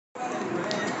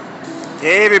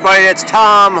Hey everybody, it's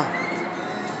Tom.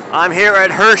 I'm here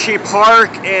at Hershey Park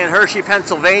in Hershey,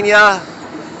 Pennsylvania.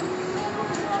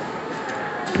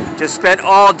 Just spent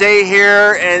all day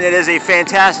here and it is a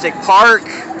fantastic park.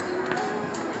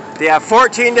 They have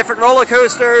 14 different roller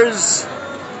coasters.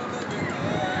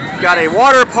 Got a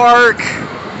water park.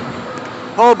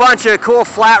 Whole bunch of cool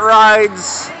flat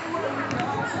rides.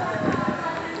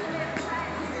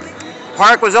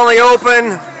 Park was only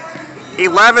open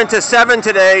 11 to 7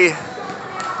 today.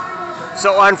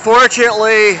 So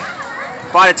unfortunately,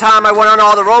 by the time I went on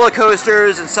all the roller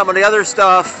coasters and some of the other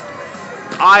stuff,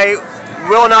 I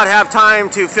will not have time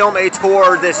to film a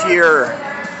tour this year.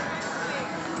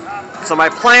 So my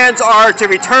plans are to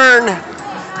return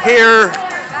here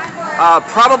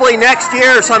probably next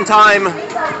year sometime,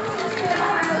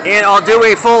 and I'll do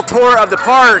a full tour of the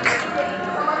park.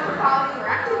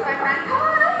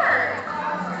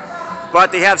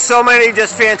 But they have so many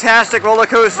just fantastic roller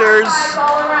coasters.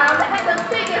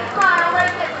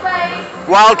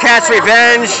 Wildcat's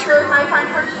Revenge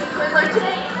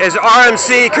is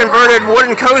RMC converted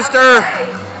wooden coaster.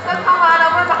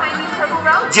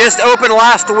 Just opened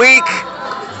last week,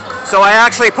 so I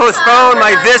actually postponed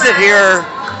my visit here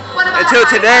until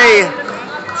today,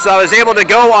 so I was able to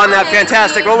go on that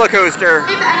fantastic roller coaster.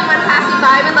 If anyone passing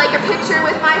by would like a picture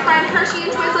with my friend Hershey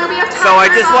and Twizzler, we have time. So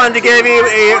I just wanted to give you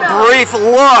a brief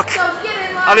look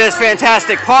of this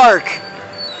fantastic park.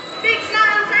 Big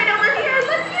smiles right over here.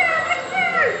 Look here, look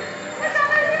here. Look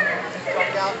over here.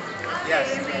 Yes,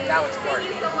 that was Thank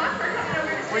you so much for coming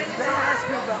over to Wait, did they ask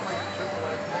you about my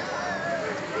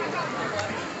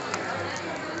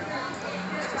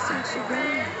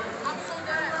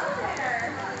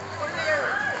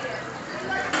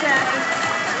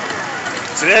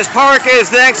So this park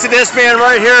is next to this man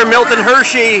right here, Milton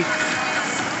Hershey.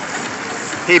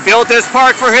 He built this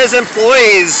park for his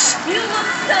employees. You look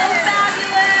so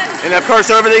fabulous. And of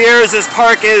course, over the years, this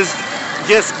park is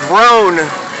just grown.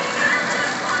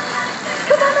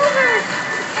 Come on over.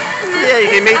 Yeah, you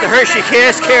can meet the Hershey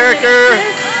Kiss character.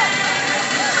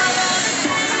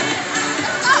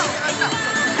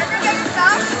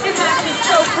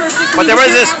 But there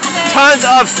was just tons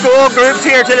of school groups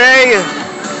here today.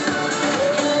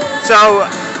 So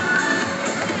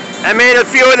I made a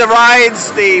few of the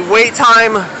rides. The wait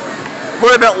time a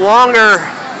little bit longer,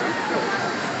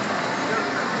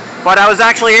 but I was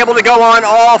actually able to go on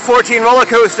all 14 roller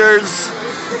coasters,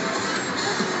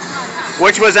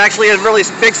 which was actually a really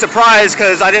big surprise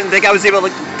because I didn't think I was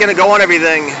going to go on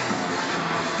everything.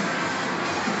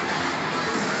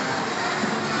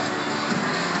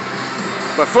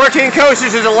 But 14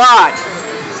 coasters is a lot.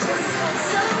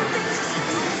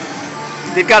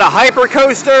 They've got a hyper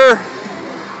coaster.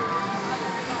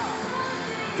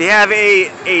 They have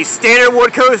a standard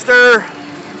wood coaster.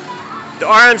 The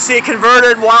RMC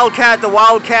converted Wildcat, the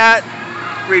Wildcat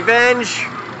Revenge.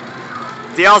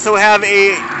 They also have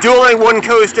a dueling wooden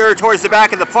coaster towards the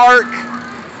back of the park.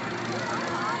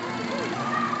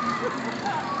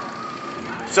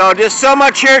 So just so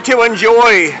much here to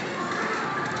enjoy.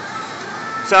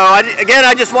 So again,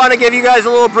 I just want to give you guys a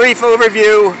little brief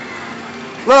overview,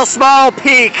 little small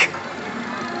peek,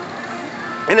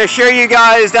 and assure you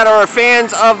guys that are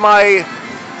fans of my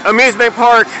amusement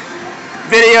park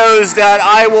videos that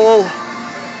I will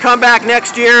come back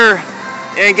next year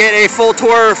and get a full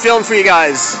tour filmed for you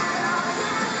guys.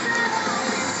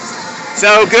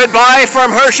 So goodbye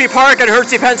from Hershey Park in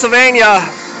Hershey, Pennsylvania.